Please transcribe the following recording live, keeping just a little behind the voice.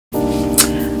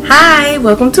Hi,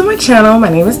 welcome to my channel. My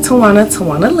name is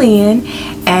Tawana Lynn,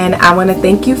 and I want to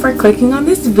thank you for clicking on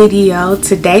this video.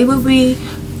 Today we'll be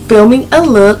filming a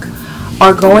look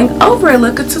or going over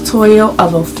a tutorial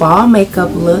of a fall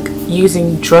makeup look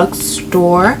using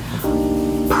Drugstore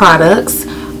products.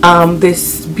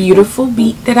 This beautiful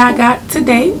beat that I got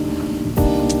today,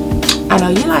 I know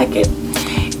you like it.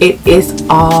 It is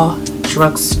all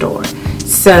Drugstore.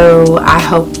 So I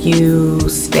hope you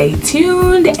stay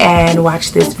tuned and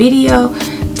watch this video.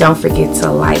 Don't forget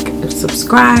to like,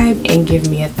 subscribe, and give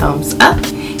me a thumbs up,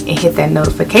 and hit that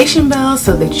notification bell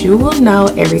so that you will know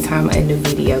every time a new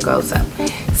video goes up.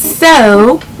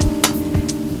 So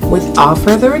with all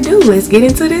further ado, let's get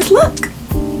into this look.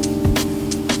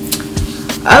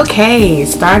 Okay,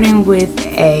 starting with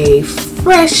a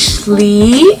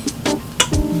freshly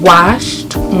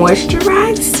washed,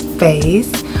 moisturized face,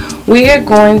 we are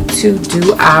going to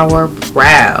do our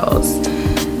brows.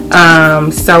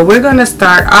 So we're going to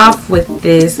start off with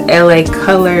this LA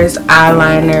Colors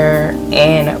eyeliner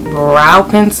and brow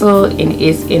pencil, and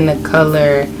it's in the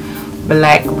color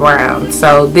black brown.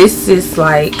 So this is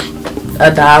like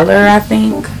 $1, I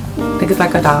think it's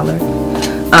like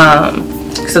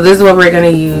 $1. So this is what we're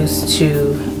going to use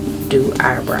to do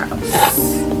our brows.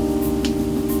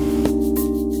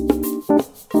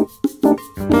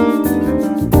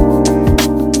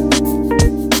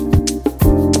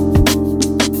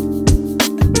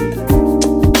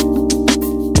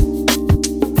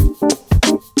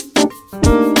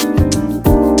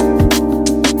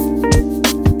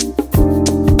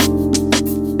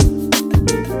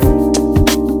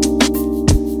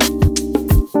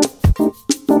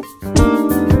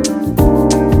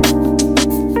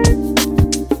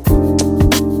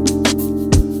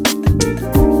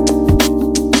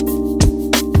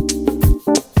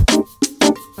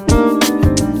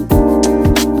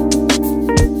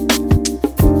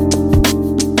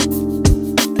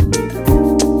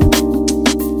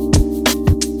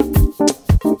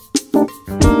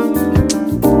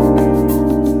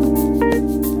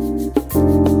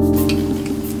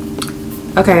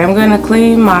 Okay, I'm gonna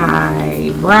clean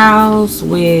my brows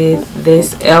with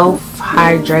this e.l.f.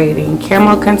 Hydrating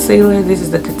Camo Concealer. This is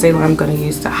the concealer I'm gonna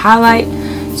use to highlight,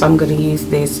 so I'm gonna use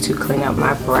this to clean up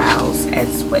my brows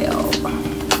as well.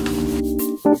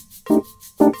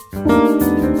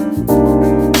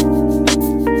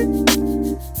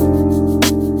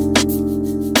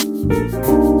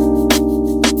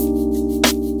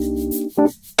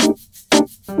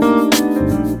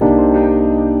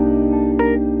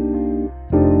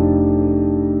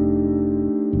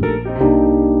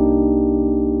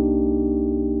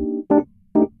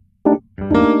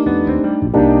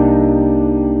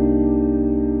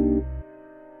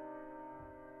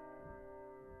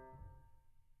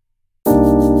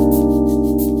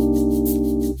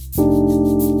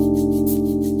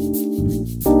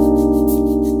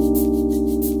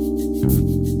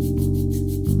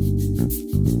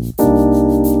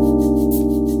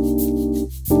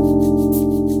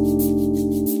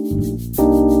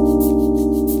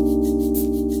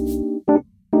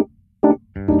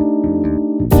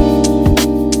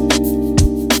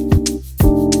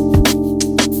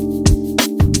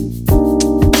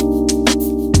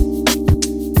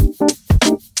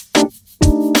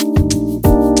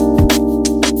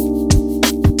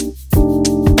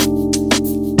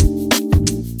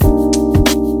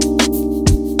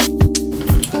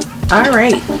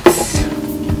 Alright,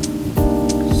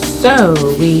 so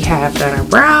we have done our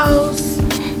brows.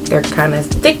 They're kind of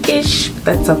thickish, but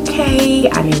that's okay.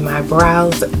 I need my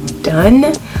brows done,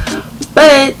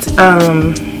 but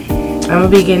I'm gonna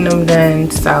be getting them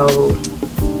done, so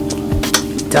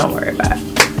don't worry about it.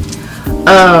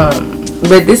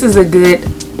 But this is a good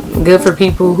for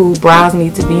people who brows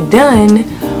need to be done,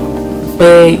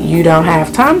 but you don't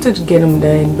have time to get them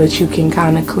done, but you can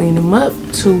kind of clean them up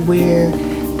to where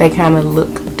they kind of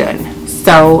look done.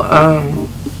 So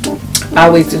I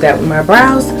always do that with my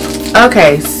brows.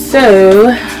 Okay,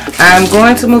 so I'm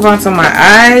going to move on to my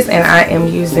eyes, and I am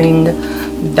using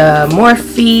the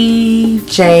Morphe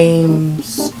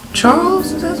James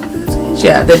Charles, is that what this is?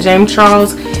 Yeah, the James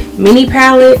Charles mini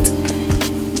palette.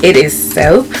 It is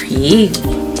so pretty.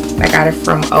 I got it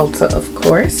from Ulta, of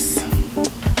course.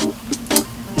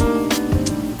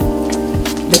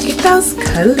 Look at those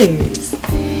colors.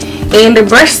 And the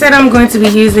brush set I'm going to be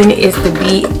using is the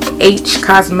BH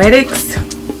Cosmetics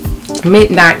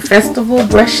Midnight Festival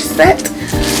brush set.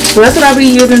 So that's what I'll be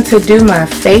using to do my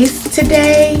face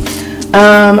today.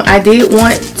 I did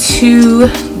want to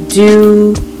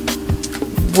do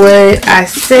what I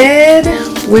said,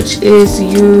 which is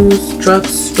use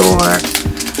Drugstore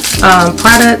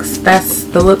products. That's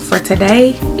the look for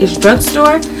today, is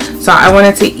Drugstore. So I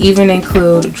wanted to even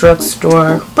include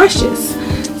Drugstore brushes.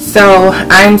 So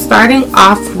I'm starting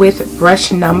off with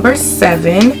brush number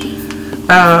 7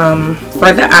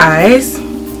 for the eyes.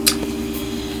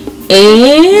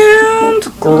 And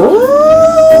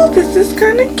girl, this is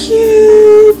kind of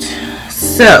cute.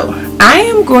 So I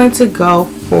am going to go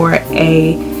for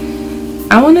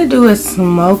I want to do a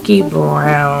smoky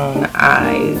brown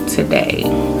eye today.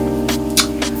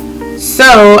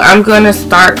 So I'm going to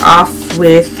start off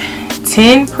with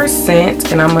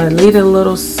 10%, and I'm going to leave a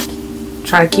little,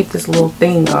 try to keep this little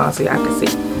thing on so y'all can see.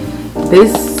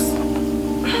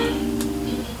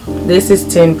 This is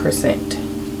 10%.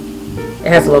 It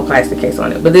has a little plastic case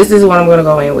on it, but this is what I'm going to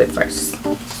go in with first.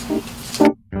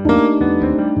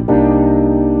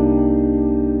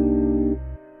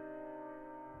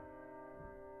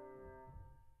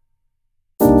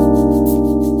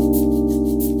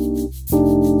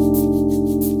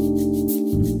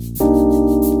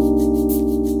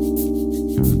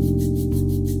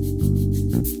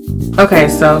 Okay,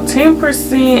 so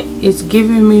 10% is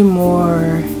giving me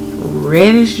more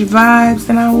reddish vibes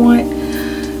than I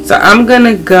want. So I'm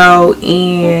gonna go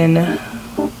in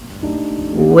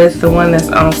with the one that's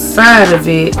on side of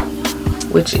it,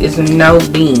 which is No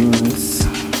Beans,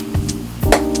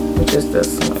 which is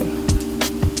this one.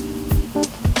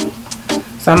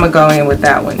 So I'm gonna go in with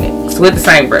that one next with the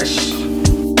same brush.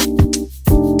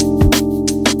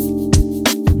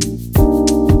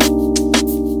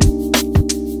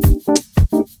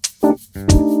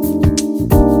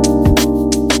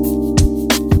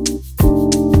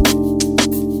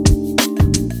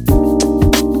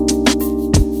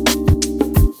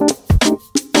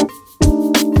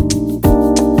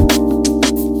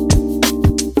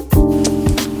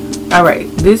 Alright,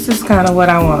 this is kind of what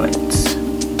I want.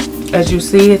 As you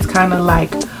see, it's kind of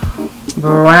like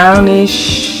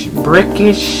brownish,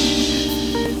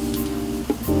 brickish.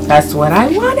 That's what I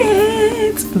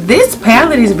wanted. This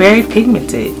palette is very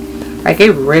pigmented. Like,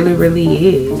 it really,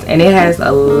 really is. And it has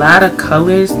a lot of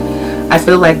colors. I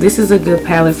feel like this is a good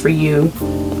palette for you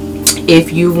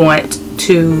if you want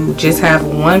to just have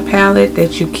one palette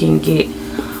that you can get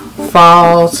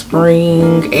fall,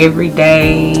 spring,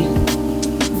 everyday,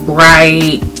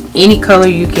 bright, any color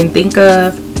you can think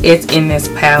of. It's in this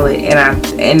palette,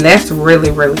 and that's really,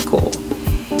 really cool.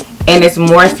 And it's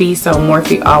Morphe, so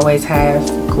Morphe always has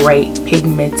great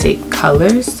pigmented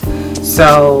colors.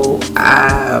 So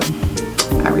I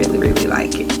really, really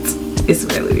like it. It's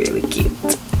really, really cute.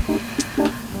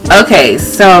 Okay,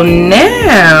 so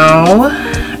now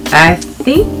I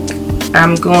think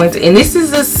I'm going to, and this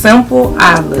is a simple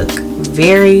eye look,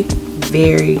 very,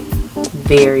 very,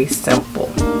 very simple.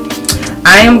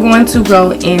 I am going to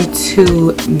go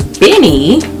into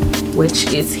Benny,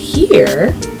 which is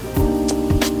here,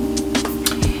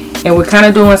 and we're kind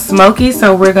of doing smoky,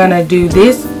 so we're going to do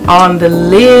this on the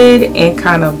lid and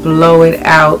kind of blow it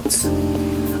out,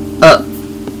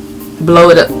 blow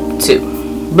it up too,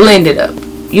 blend it up.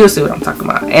 You'll see what I'm talking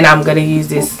about. And I'm going to use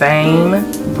this same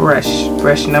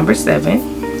brush number 7,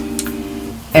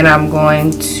 and I'm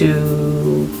going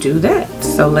to do that.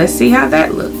 So let's see how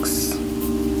that looks.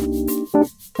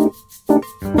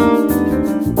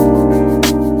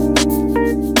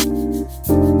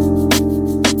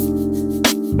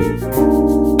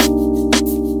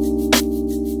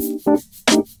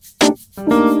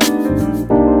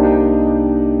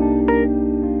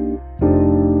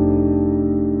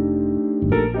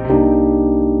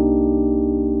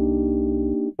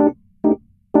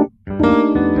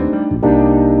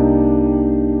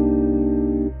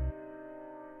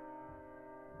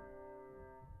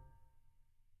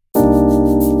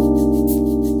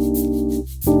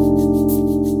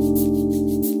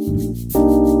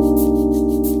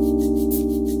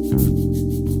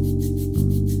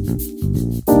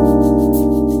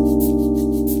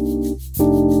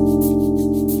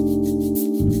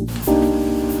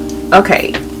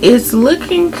 Okay, it's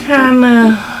looking kind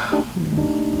of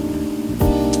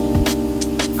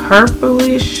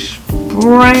purplish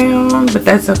brown, but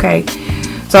that's okay.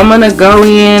 So I'm gonna go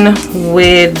in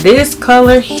with this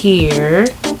color here,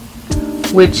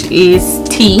 which is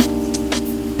T,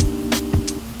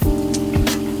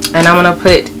 and I'm gonna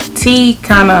put T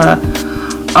kind of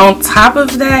on top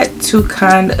of that to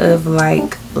kind of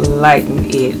like lighten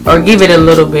it or give it a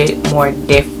little bit more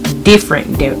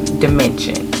different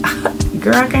dimension.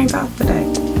 Girl, I can't talk today.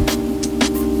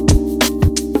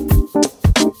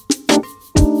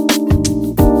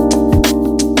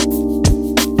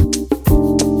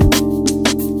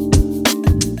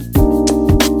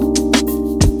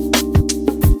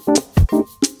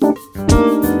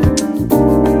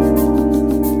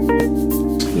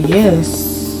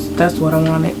 Yes, that's what I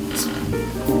wanted.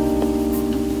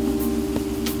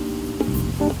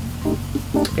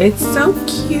 It's so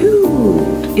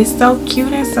cute. It's so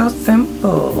cute and so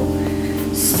simple.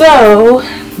 So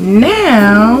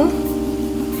now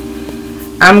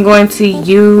I'm going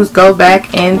to go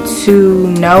back into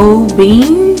No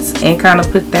Beans and kind of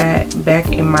put that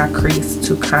back in my crease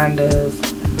to kind of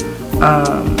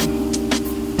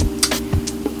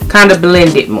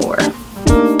blend it more.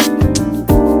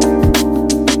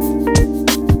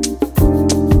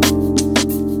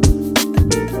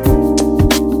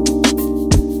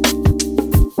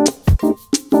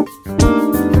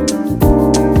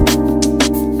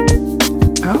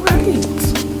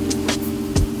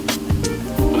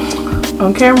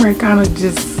 On camera, it kind of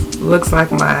just looks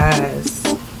like my eyes,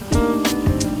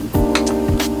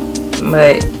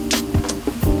 but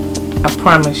I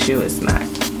promise you it's not.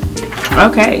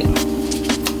 Okay,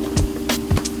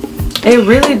 it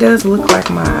really does look like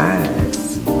my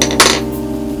eyes,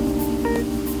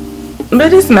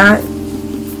 but it's not.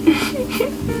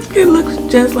 It looks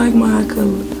just like my eye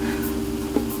color.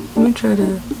 Let me try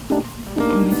to,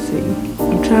 let me see.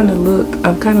 I'm trying to look.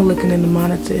 I'm kind of looking in the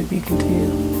monitor if you can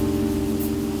tell.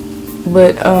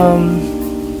 But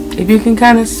if you can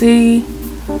kind of see,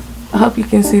 I hope you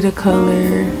can see the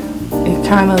color. It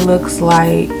kind of looks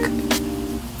like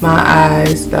my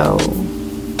eyes though,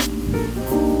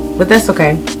 but that's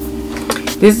okay.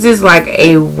 This is like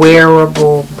a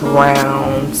wearable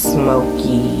brown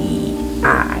smoky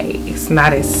eye. It's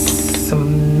not as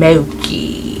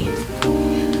smoky.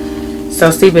 So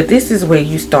see, but this is where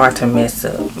you start to mess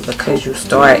up, because you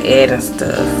start adding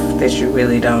stuff that you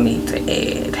really don't need to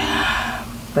add.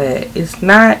 But it's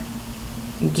not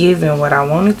giving what I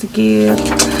wanted to give.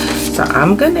 So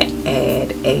I'm gonna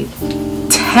add a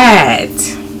tad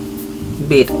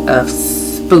bit of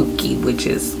spooky, which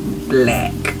is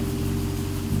black.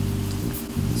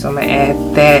 So I'm gonna add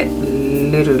that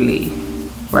literally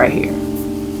right here.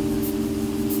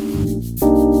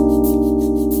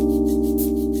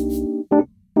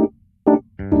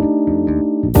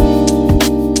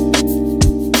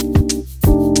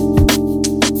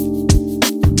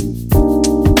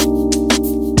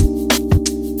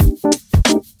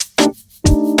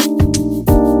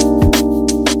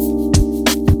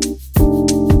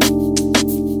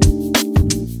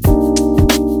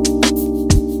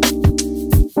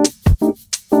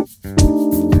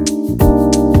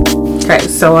 Okay,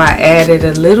 so I added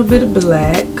a little bit of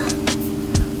black,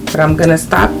 but I'm gonna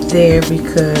stop there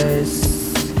because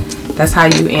that's how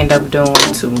you end up doing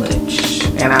too much,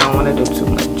 and I don't want to do too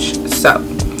much. So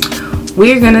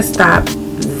we're gonna stop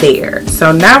there.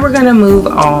 So now we're gonna move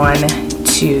on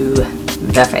to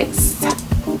the face.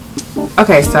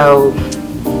 Okay, so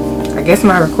I guess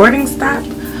my recording stopped,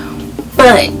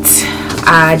 but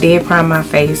I did prime my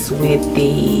face with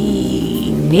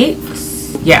the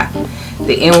NYX. Yeah,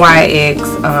 the NYX,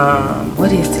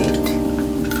 what is it?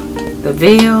 The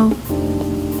Veil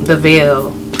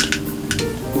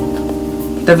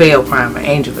primer,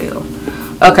 Angel Veil.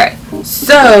 Okay,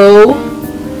 so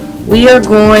we are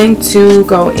going to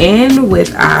go in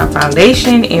with our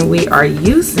foundation, and we are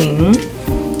using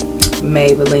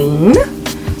Maybelline.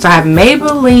 So I have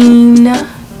Maybelline,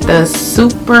 the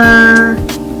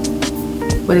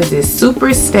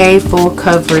Super Stay Full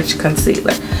Coverage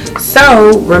Concealer.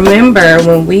 So remember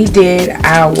when we did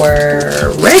our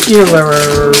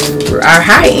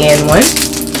high-end one,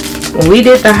 when we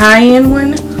did the high-end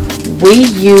one, we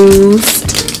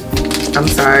used, I'm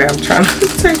sorry, I'm trying to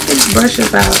take these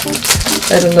brushes out of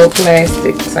the little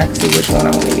plastic so I can see which one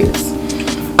I want to use.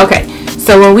 Okay,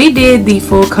 so when we did the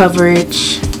full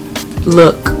coverage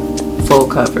look,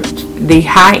 the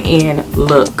high-end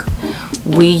look,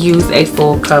 we use a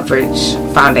full coverage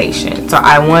foundation. So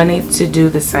I wanted to do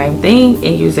the same thing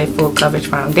and use a full coverage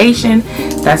foundation.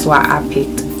 That's why I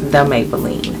picked the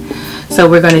Maybelline. So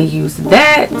we're going to use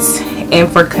that. And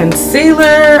for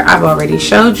concealer, I've already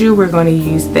showed you, we're going to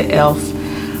use the e.l.f.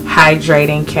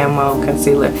 Hydrating Camo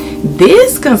Concealer.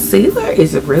 This concealer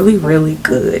is really, really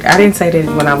good. I didn't say that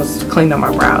when I was cleaning up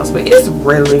my brows, but it's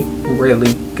really,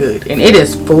 really good. And it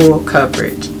is full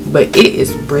coverage, but it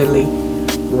is really,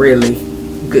 really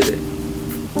good.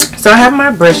 So I have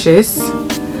my brushes,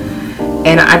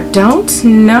 and I don't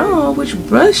know which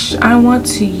brush I want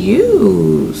to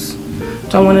use.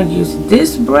 So I want to use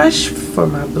this brush for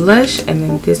my blush and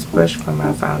then this brush for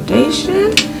my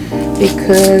foundation,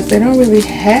 because they don't really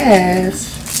have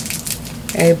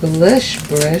a blush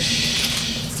brush.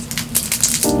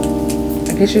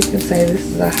 I guess you can say this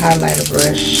is a highlighter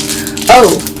brush.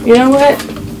 Oh, you know what?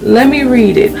 Let me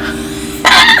read it.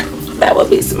 That would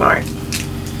be smart.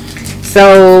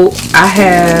 So I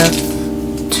have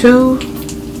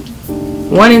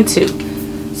 1 and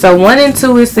 2. So 1 and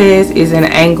 2, it says, is an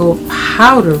angled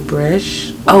powder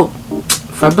brush. Oh,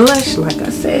 for blush, like I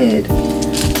said,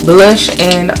 blush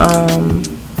and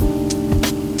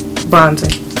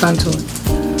bronzing, contour.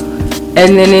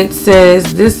 And then it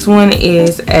says this one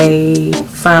is a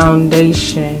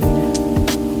foundation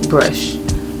brush.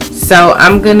 So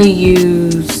I'm gonna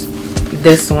use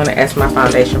this one as my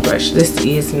foundation brush. This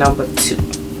is number 2.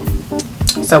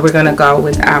 So we're gonna go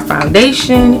with our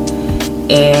foundation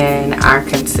and our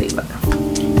concealer.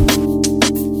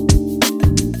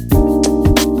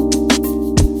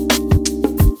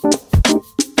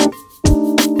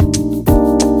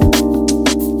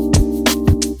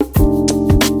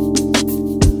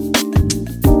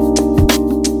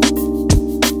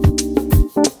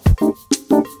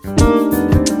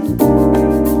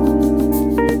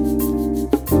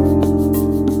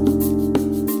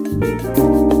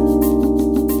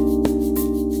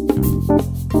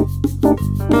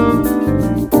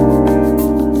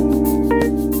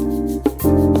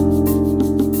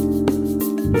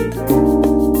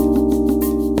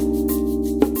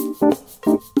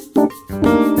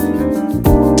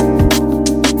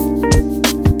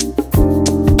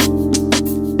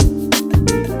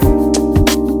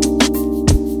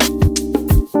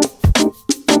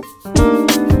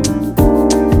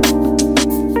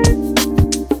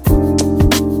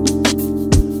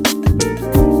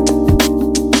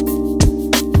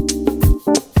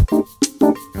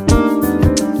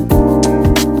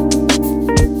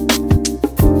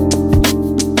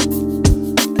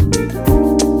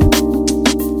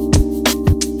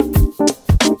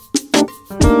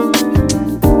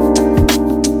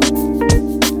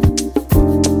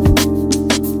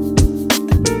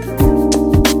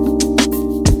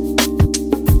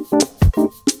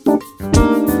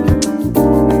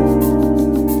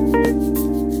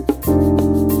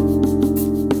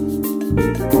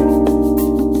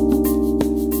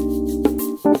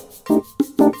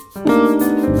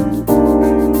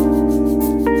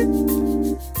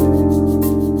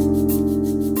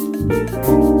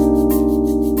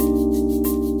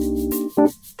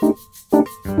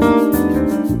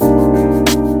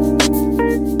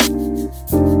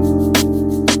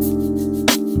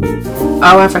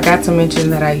 Oh, I forgot to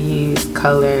mention that I use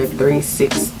color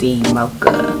 360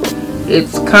 Mocha.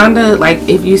 It's kind of like,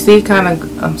 if you see,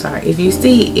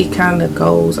 it kind of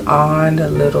goes on a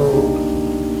little,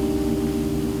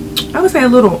 I would say a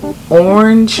little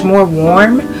orange, more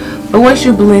warm, but once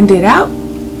you blend it out,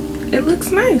 it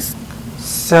looks nice.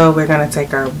 So we're gonna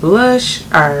take our blush,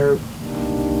 our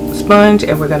sponge,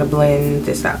 and we're gonna blend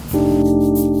this out.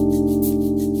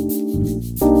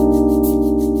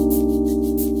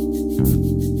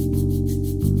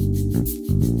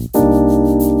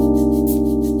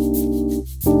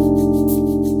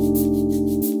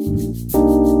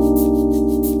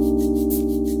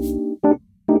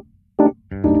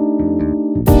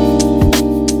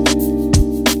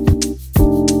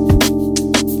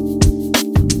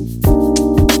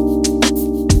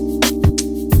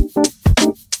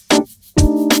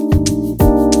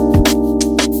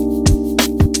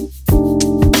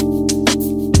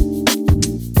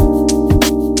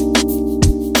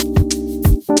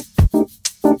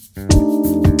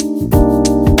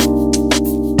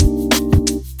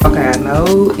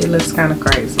 It looks kind of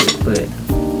crazy, but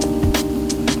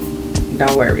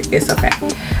don't worry, it's okay.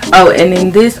 Oh, and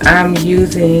in this I'm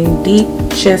using Deep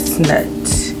Chestnut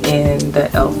in the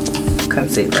e.l.f.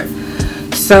 concealer.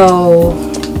 So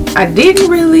I didn't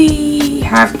really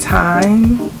have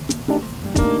time.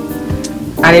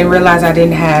 I didn't realize I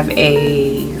didn't have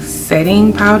a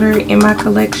setting powder in my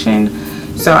collection,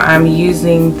 so I'm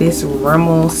using this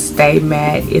Rimmel Stay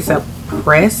Matte. It's a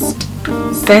pressed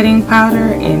setting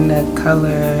powder in the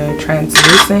color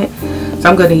Translucent, so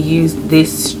I'm going to use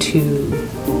this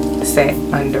to set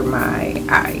under my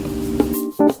eye.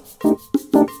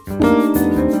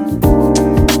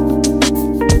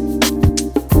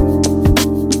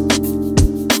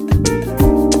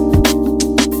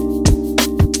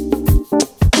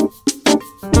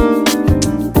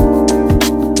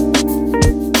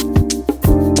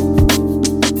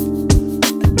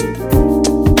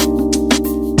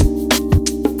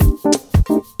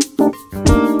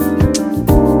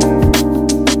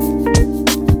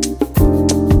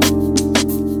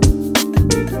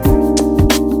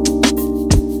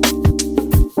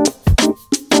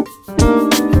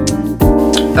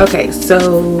 Okay,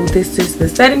 so this is the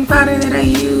setting powder that I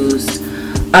used.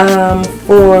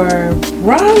 For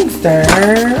bronzer,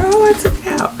 oh, I took it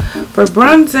out. For For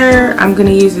bronzer, I'm going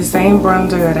to use the same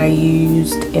bronzer that I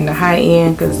used in the high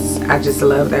end because I just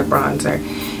love that bronzer.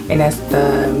 And that's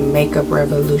the Makeup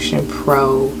Revolution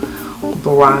Pro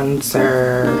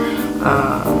bronzer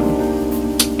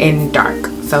in dark.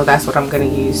 So that's what I'm going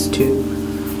to use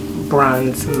to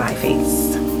bronze my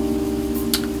face.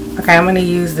 Okay, I'm going to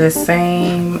use the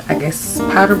same, I guess,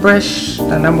 powder brush,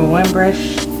 the number 1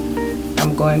 brush.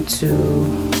 I'm going to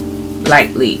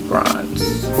lightly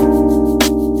bronze.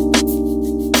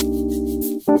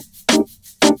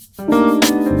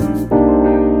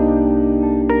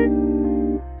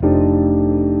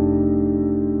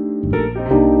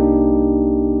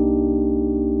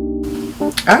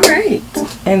 Alright,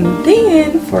 and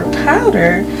then for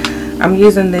powder, I'm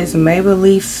using this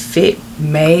Maybelline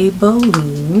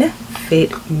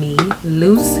Fit Me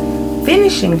Loose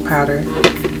Finishing Powder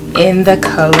in the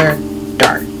color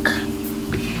Dark.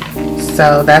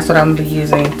 So that's what I'm going to be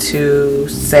using to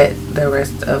set the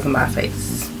rest of my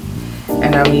face.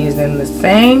 And I'm using the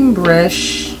same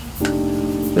brush,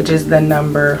 which is the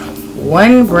number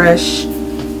 1 brush,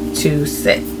 to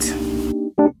set.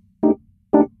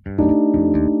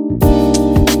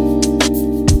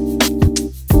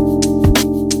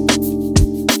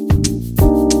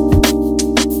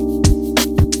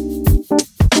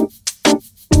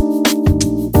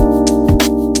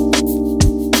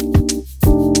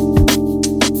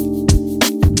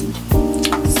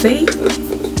 See?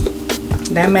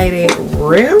 That made it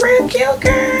real cute,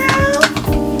 girl.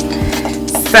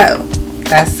 So,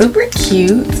 that's super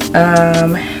cute.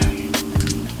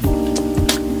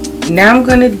 Now I'm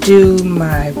going to do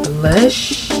my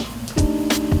blush.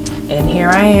 And here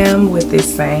I am with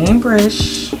this same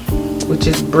brush, which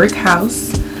is Brick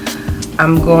House.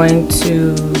 I'm going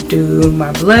to do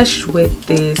my blush with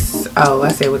this, oh, I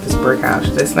said with this Brick House.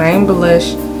 The same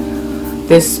blush.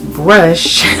 This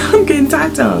brush, I'm getting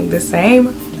tongue, the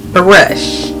same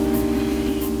brush,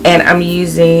 and I'm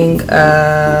using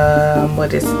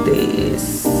what is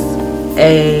this?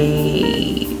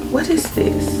 What is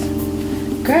this?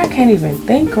 Girl, I can't even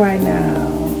think right now.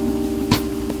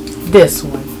 This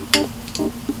one.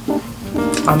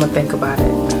 I'm gonna think about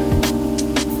it.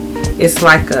 It's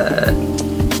like a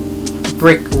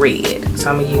brick red, so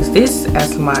I'm gonna use this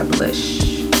as my blush.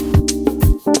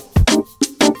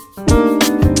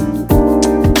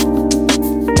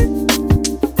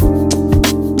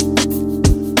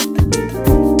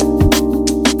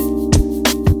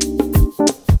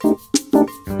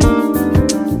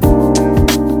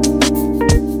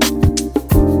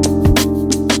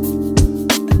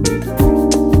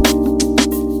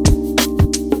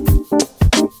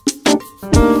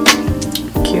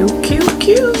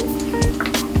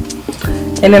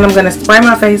 And then I'm going to spray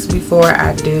my face before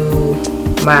I do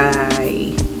my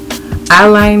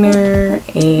eyeliner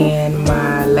and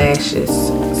my lashes.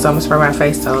 So I'm going to spray my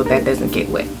face so that doesn't get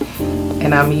wet.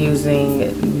 And I'm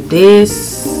using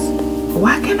this.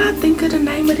 Why can't I think of the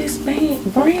name of this brand?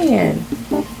 BR.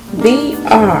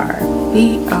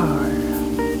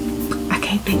 I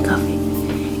can't think of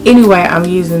it. Anyway, I'm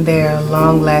using their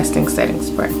long lasting setting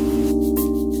spray.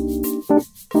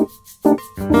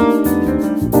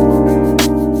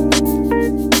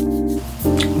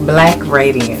 Black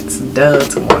Radiance, duh,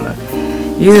 Tawana.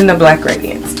 Using the Black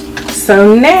Radiance.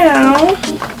 So now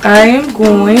I am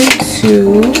going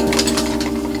to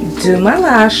do my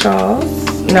lashes.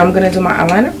 Now I'm going to do my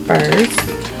eyeliner first,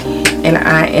 and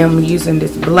I am using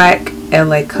this black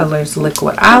LA Colors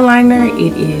liquid eyeliner.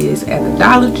 It is at the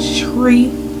Dollar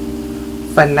Tree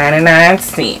for 99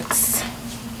 cents,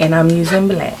 and I'm using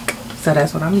black, so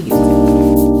that's what I'm using.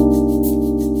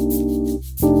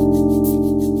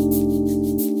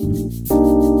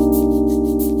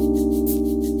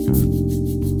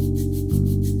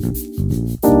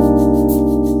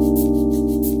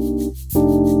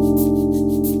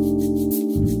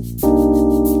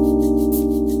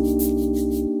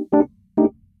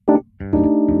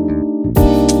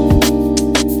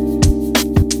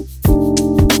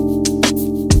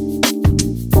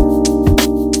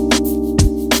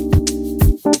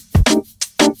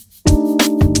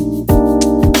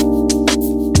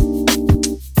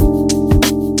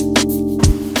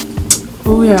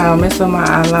 Oh yeah, I messed up my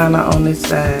eyeliner on this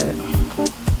side.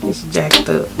 It's jacked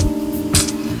up.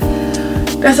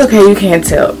 That's okay, you can't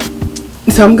tell.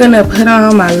 So I'm gonna put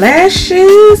on my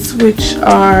lashes, which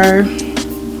are,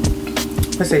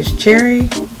 what's this, cherry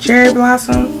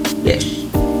blossom? Yes,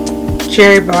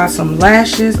 cherry blossom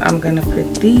lashes. I'm gonna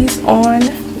put these on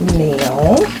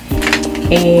now,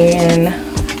 and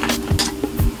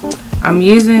I'm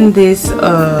using this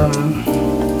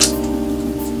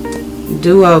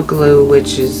duo glue,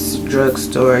 which is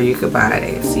Drugstore. You could buy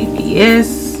it at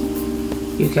CVS.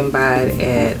 You can buy it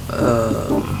at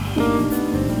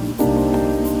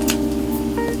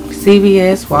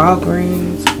CVS,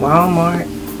 Walgreens, Walmart,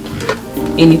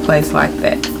 any place like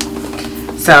that.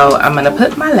 So I'm gonna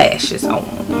put my lashes on.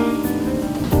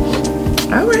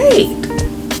 All right.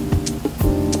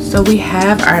 So we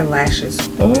have our lashes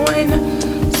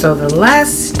on. So the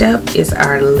last step is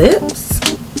our lips,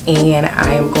 and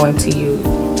I am going to use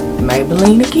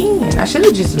Maybelline again. I should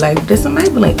have just labeled this a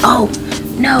Maybelline. Oh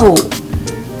no,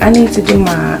 I need to do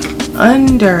my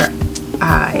under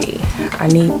eye. I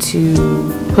need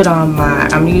to put on my,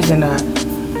 I'm using a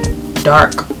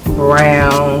dark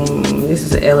brown, this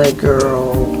is a LA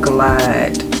Girl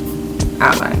Glide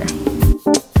eyeliner.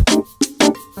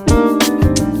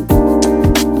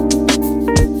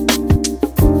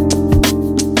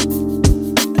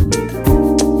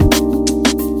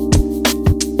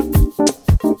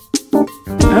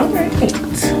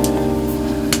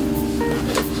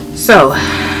 So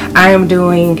I am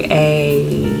doing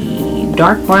a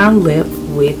dark brown lip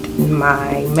with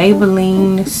my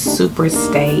Maybelline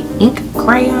Superstay ink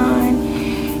crayon,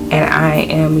 and I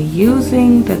am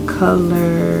using the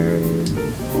color,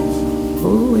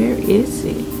 oh, where is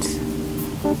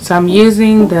it? So I'm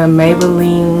using the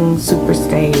Maybelline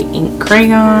Superstay ink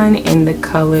crayon in the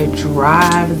color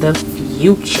Drive the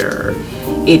Future.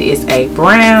 It is a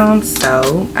brown,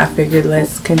 so I figured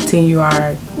let's continue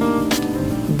our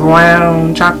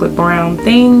brown, chocolate brown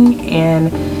thing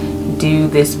and do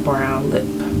this brown lip.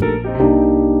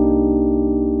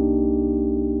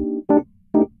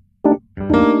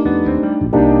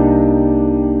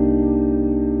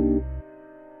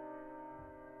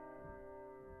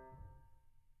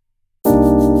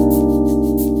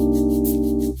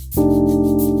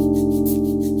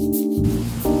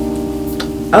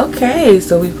 Okay,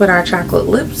 so we put our chocolate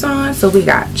lips on. So we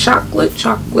got chocolate,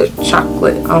 chocolate,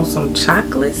 chocolate on some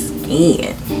chocolate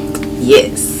skin.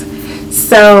 Yes.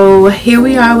 So here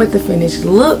we are with the finished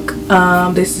look.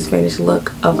 This is finished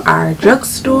look of our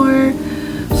Drugstore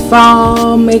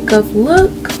fall makeup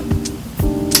look.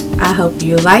 I hope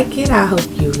you like it. I hope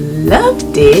you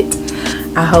loved it.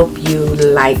 I hope you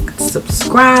liked,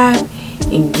 subscribe,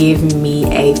 and give me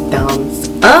a thumbs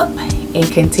up. And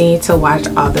continue to watch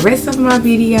all the rest of my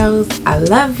videos. I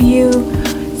love you.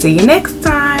 See you next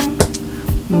time.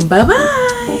 Bye bye.